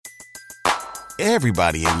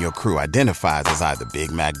Everybody in your crew identifies as either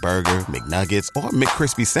Big Mac Burger, McNuggets, or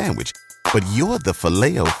McCrispy Sandwich. But you're the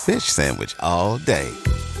Filet-O-Fish Sandwich all day.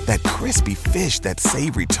 That crispy fish, that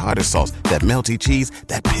savory tartar sauce, that melty cheese,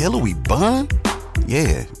 that pillowy bun.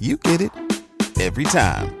 Yeah, you get it. Every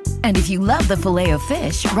time. And if you love the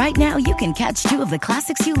Filet-O-Fish, right now you can catch two of the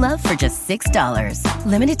classics you love for just $6.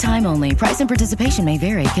 Limited time only. Price and participation may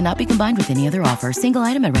vary. Cannot be combined with any other offer. Single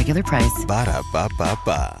item at regular price.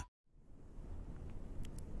 Ba-da-ba-ba-ba.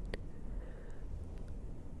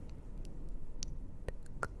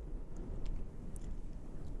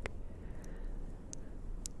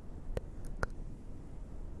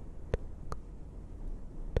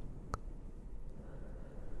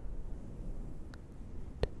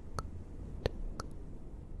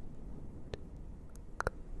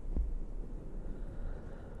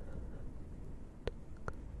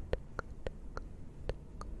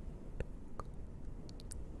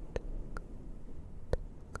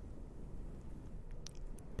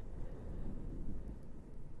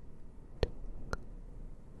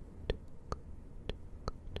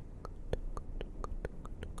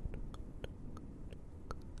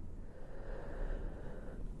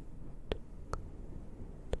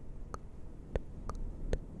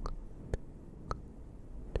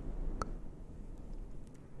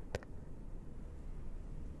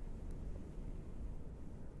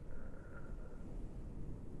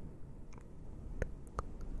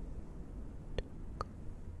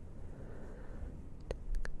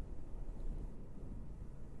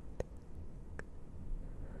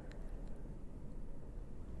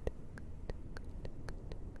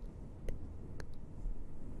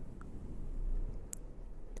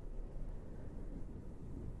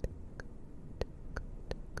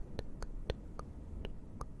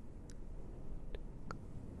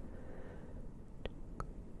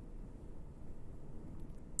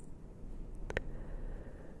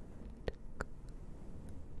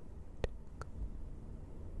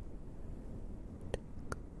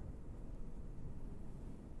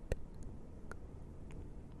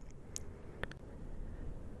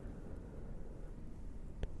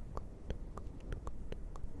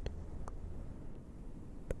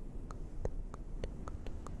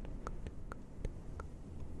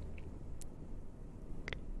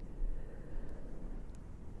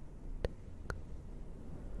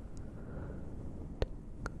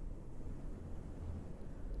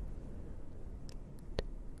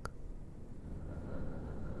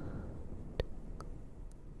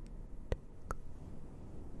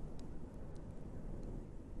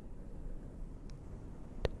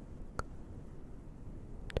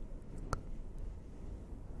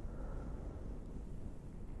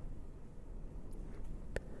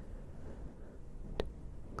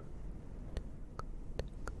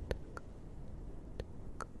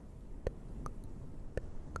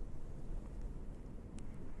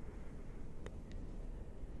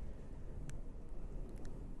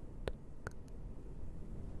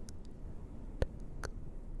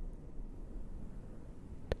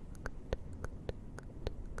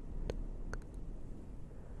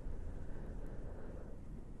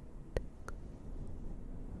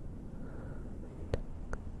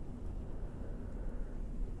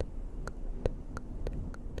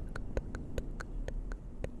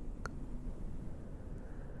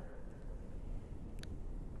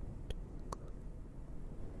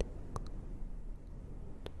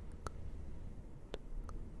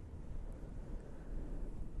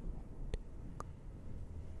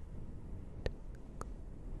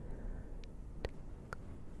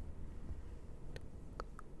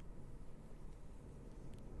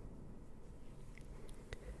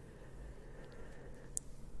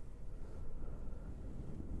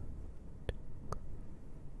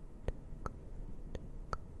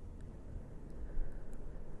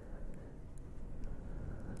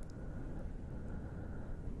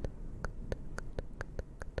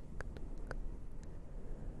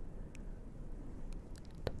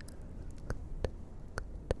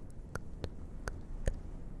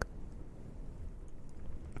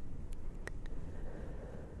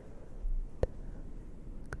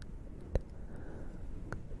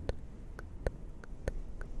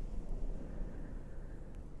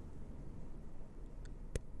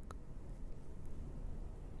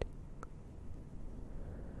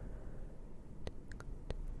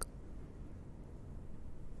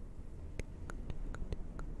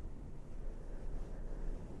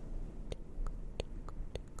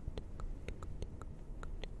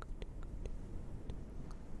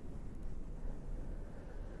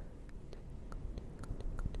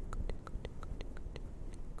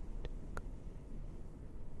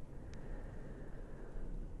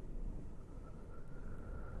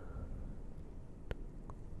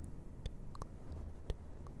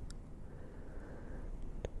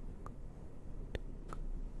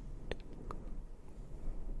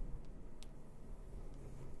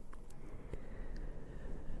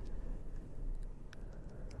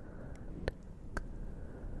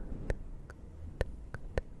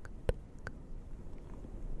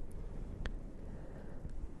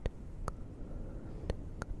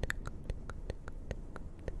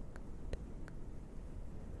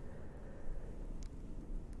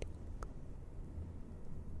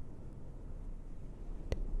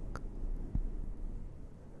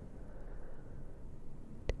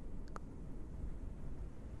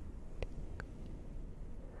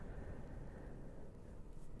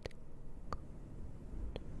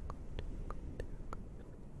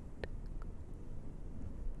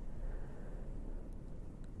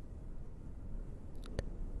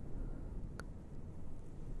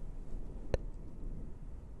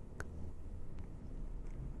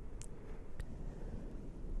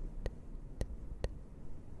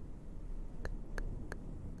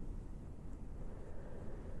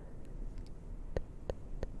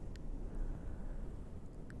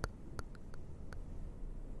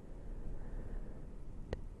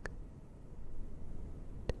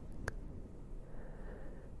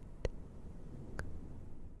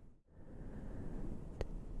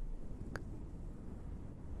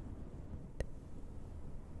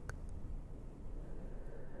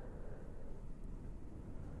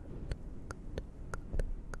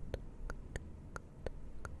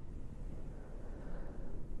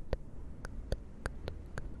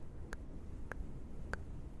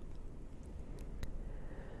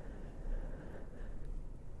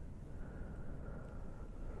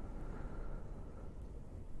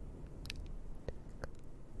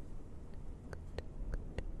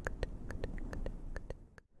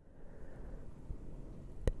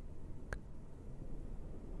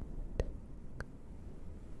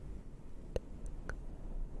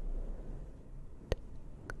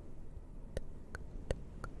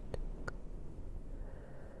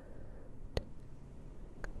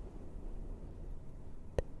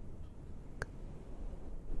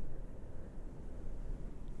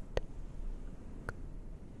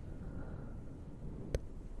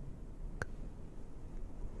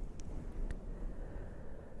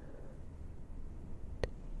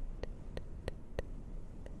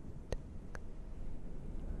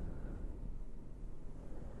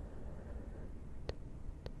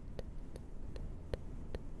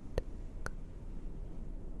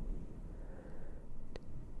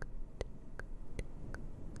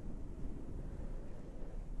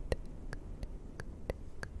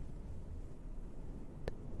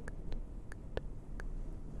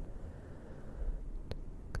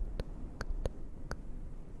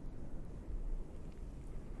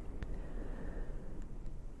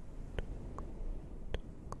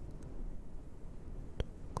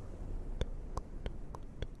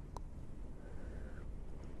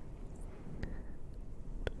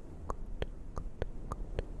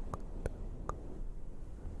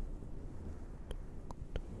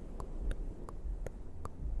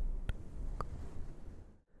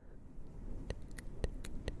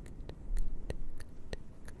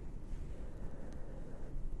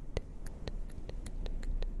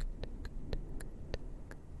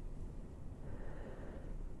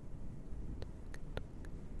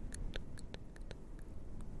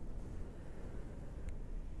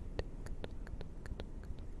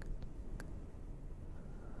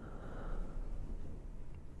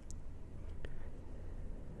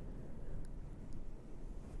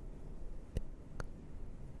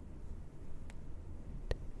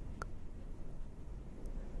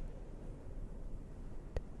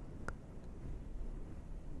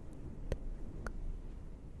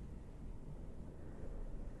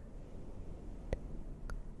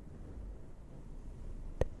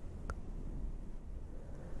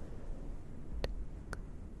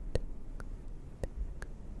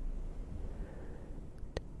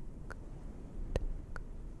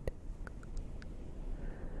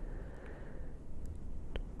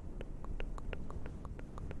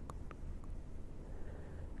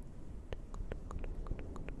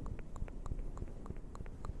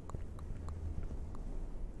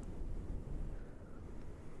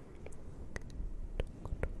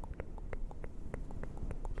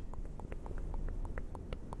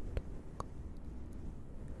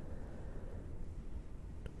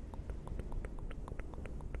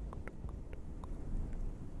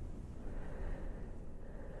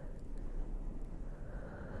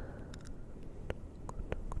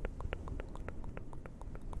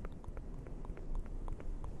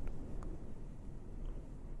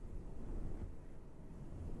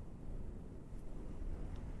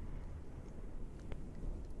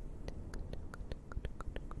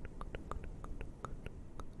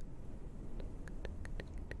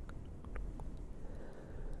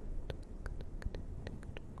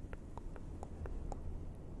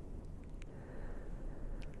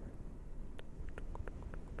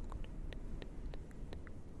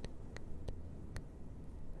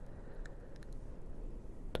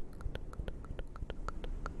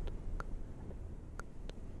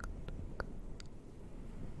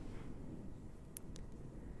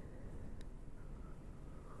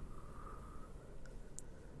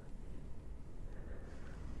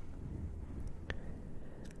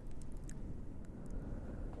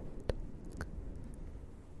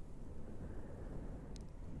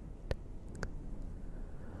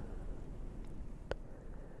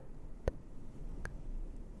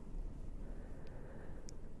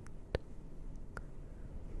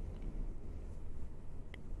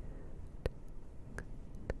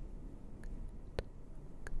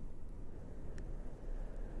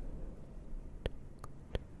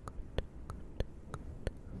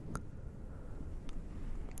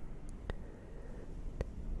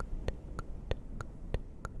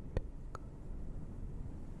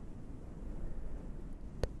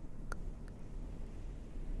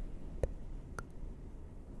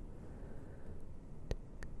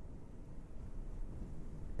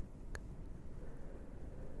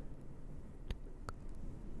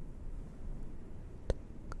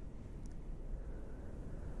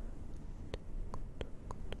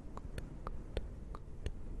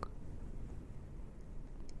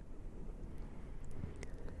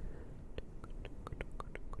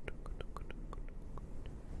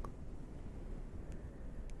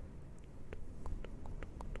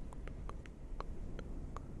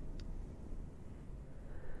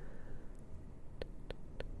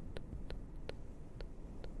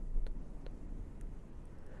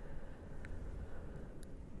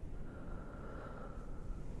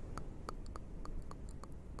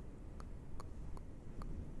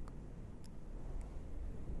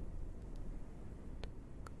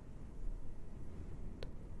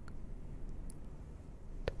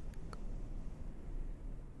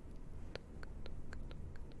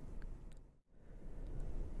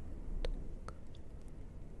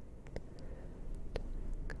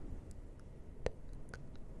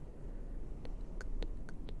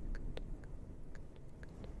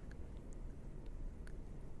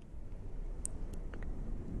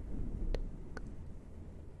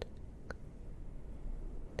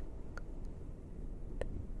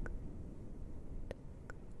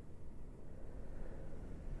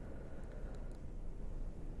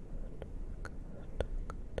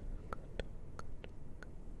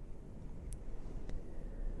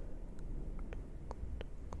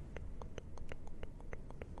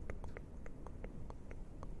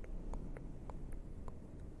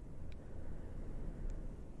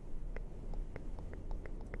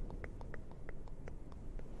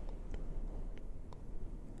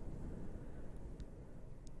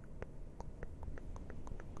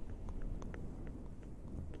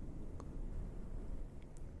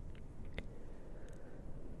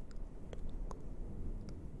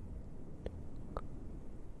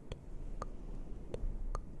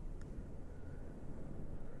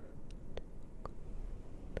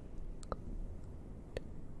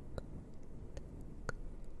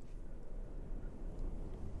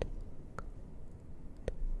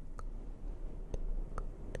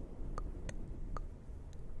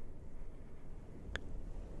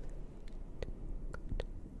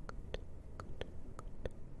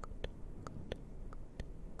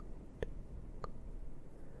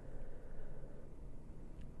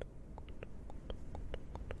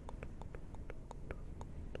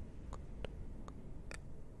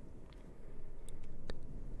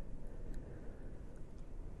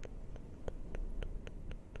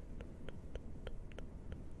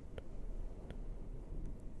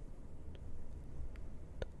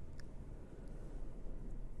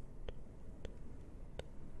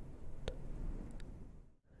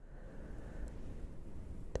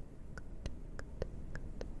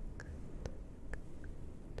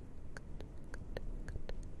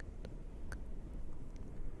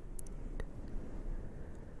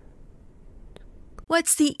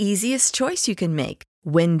 What's the easiest choice you can make?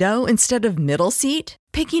 Window instead of middle seat?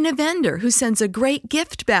 Picking a vendor who sends a great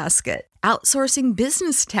gift basket? Outsourcing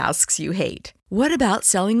business tasks you hate? What about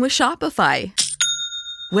selling with Shopify?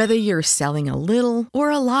 Whether you're selling a little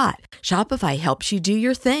or a lot, Shopify helps you do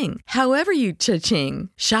your thing, however you cha-ching.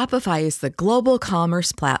 Shopify is the global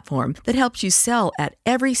commerce platform that helps you sell at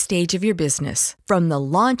every stage of your business. From the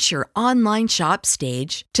launch your online shop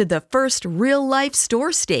stage to the first real-life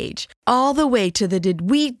store stage, all the way to the did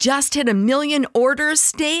we just hit a million orders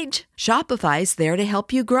stage. Shopify's there to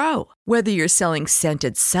help you grow. Whether you're selling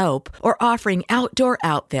scented soap or offering outdoor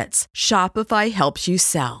outfits, Shopify helps you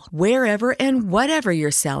sell. Wherever and whatever you're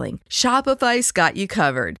selling, Shopify's got you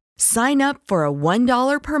covered. Sign up for a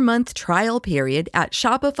 $1 per month trial period at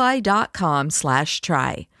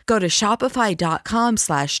shopify.com/try. Go to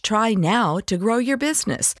shopify.com/try now to grow your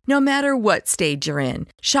business, no matter what stage you're in.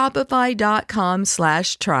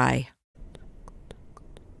 Shopify.com/try.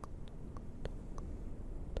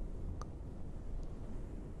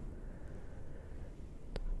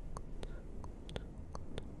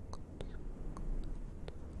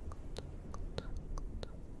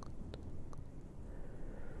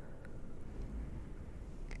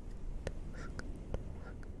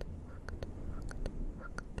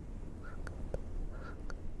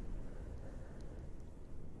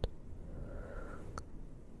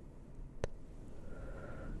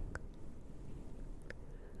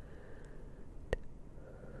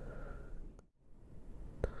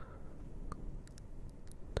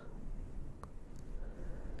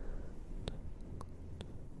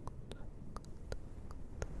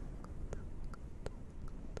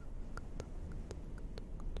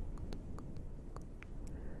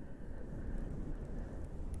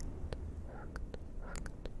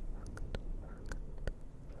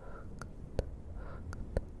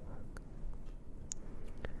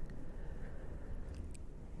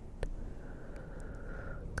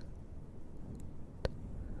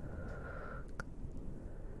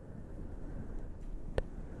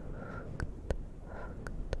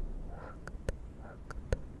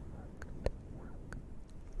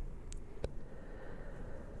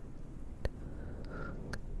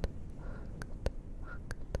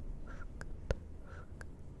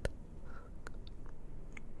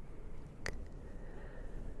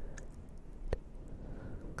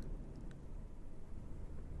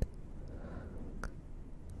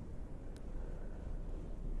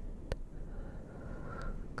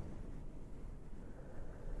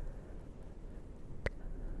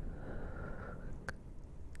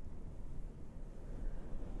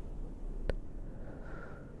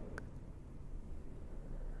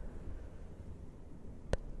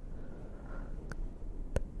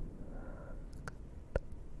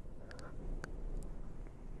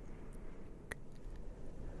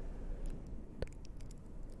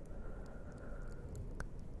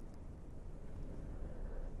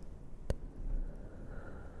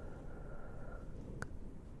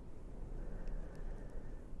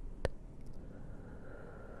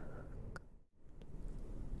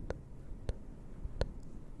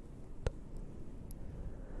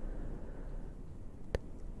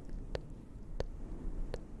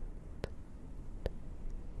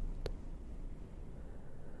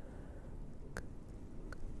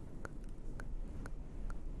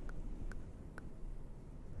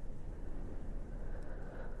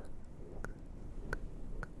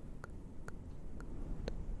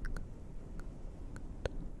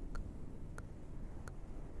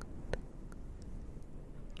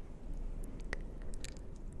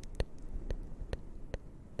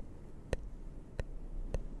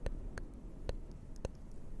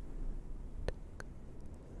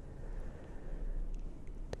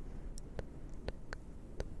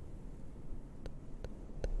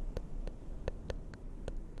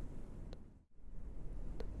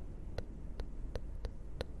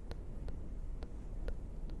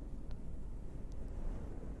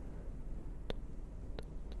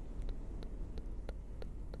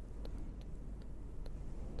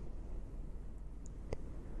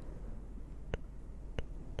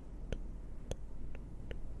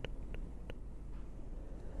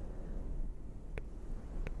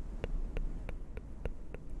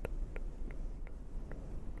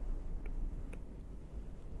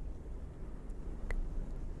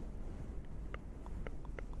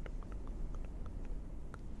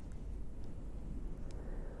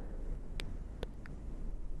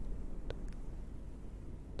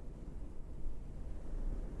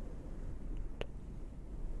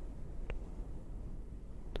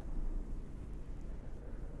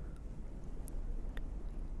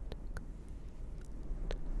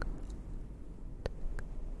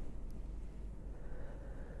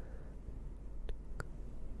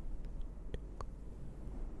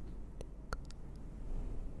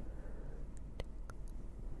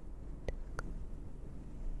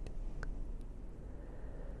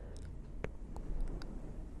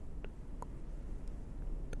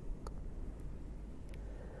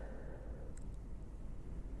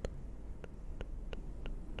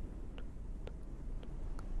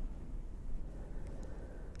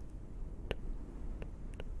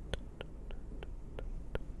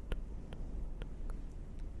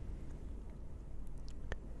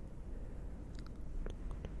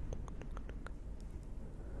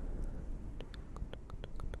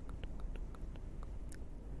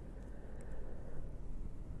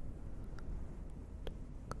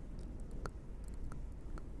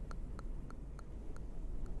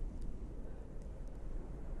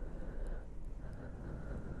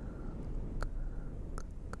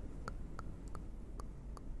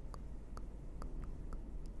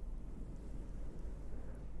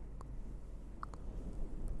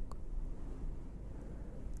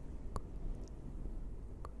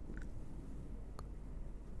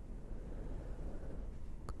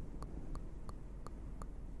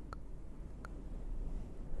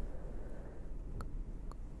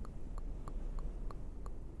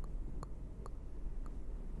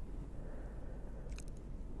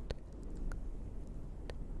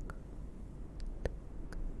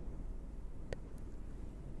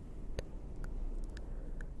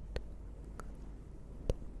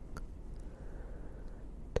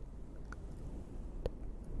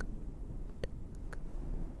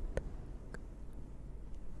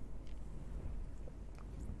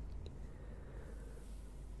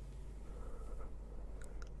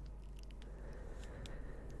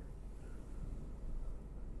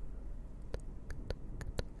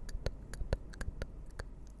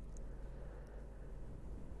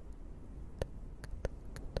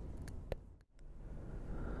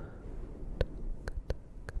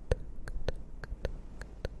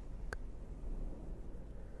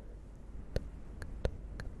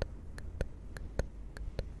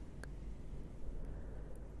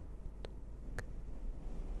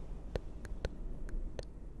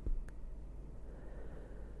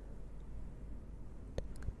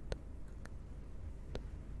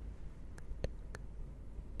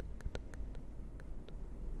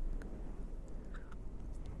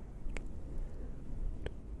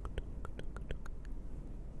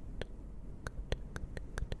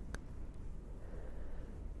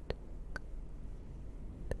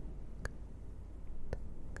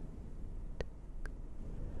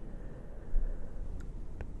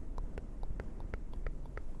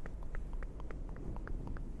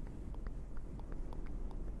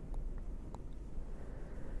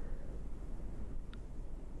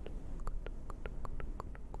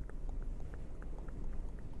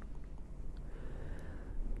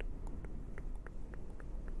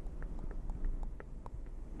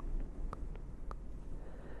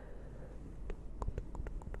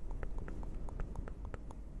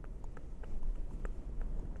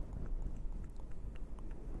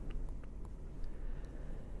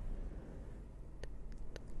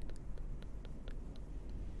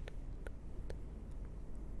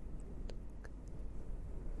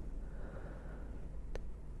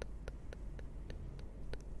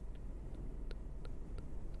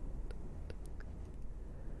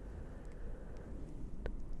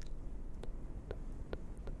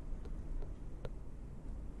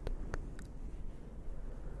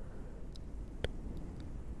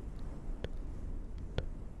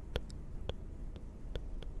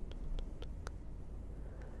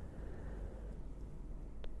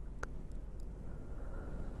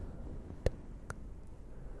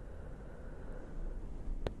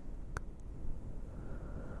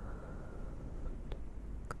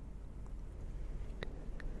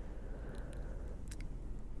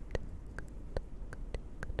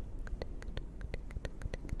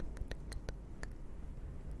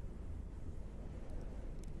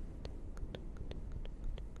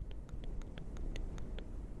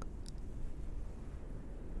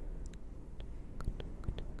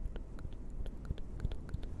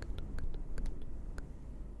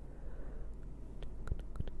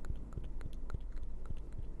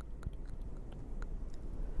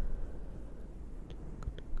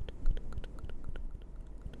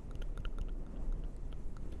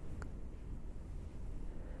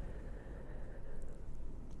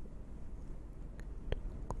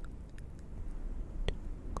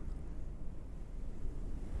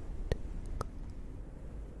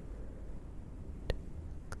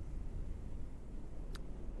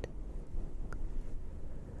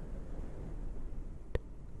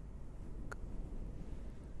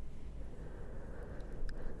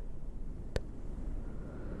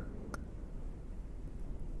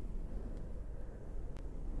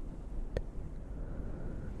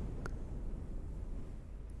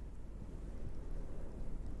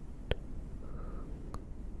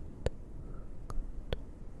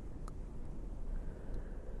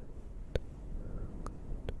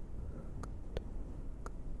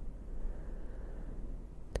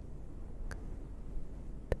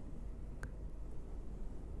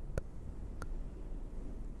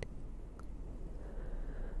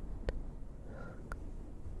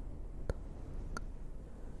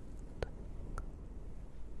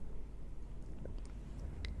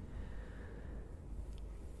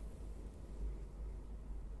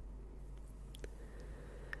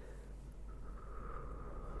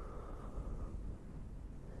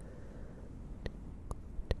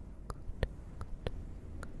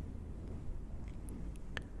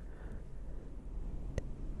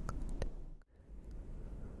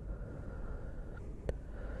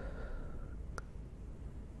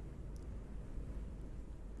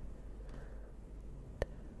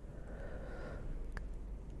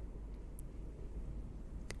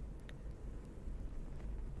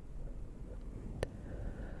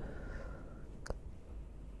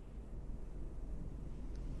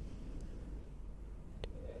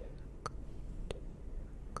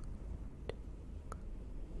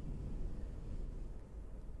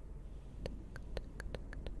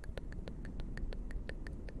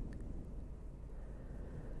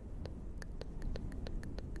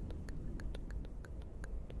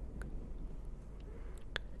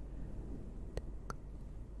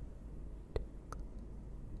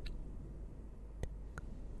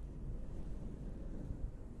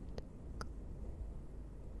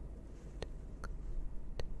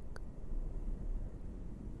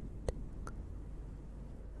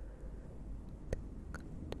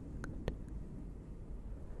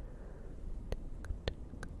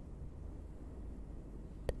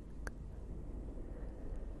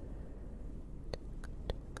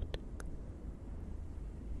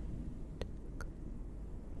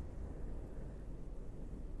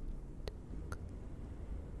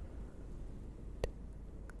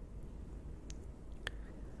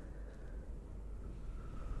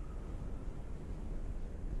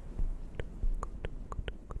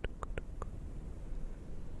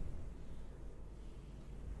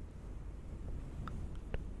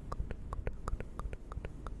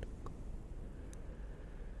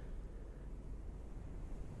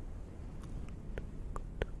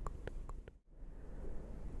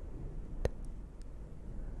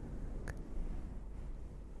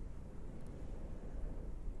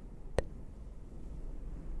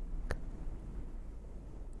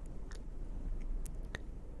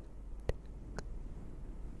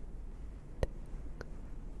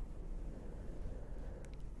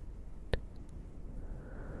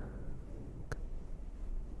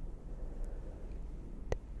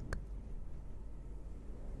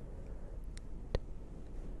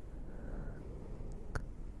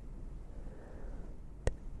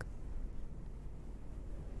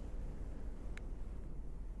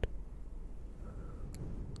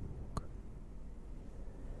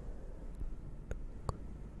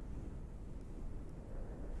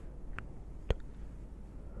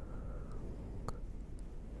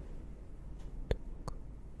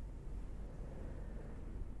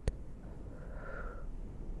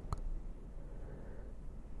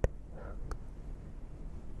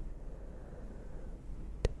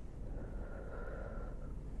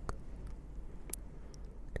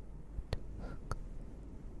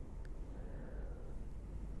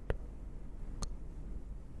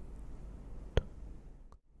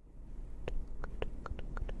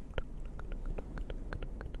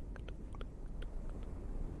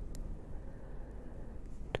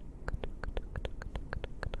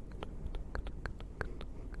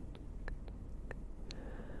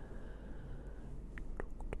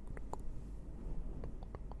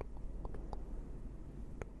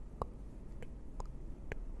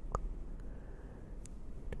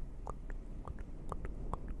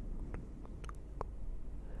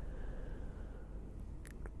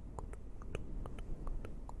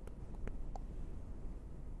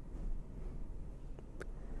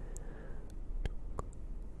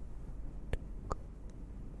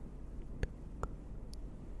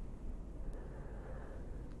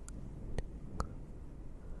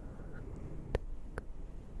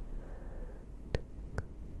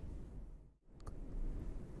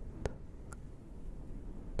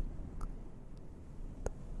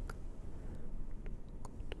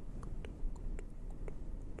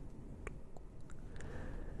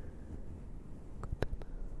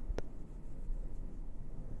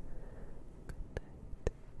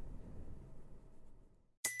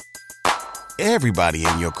 Everybody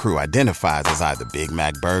in your crew identifies as either Big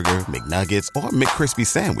Mac Burger, McNuggets, or McCrispy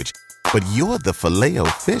Sandwich. But you're the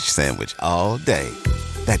Filet-O-Fish Sandwich all day.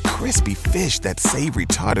 That crispy fish, that savory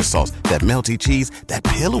tartar sauce, that melty cheese, that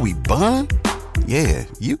pillowy bun. Yeah,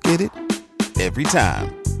 you get it. Every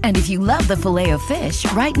time. And if you love the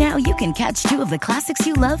Filet-O-Fish, right now you can catch two of the classics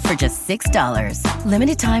you love for just $6.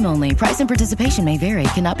 Limited time only. Price and participation may vary.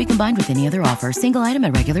 Cannot be combined with any other offer. Single item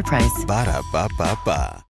at regular price. Ba-da-ba-ba-ba.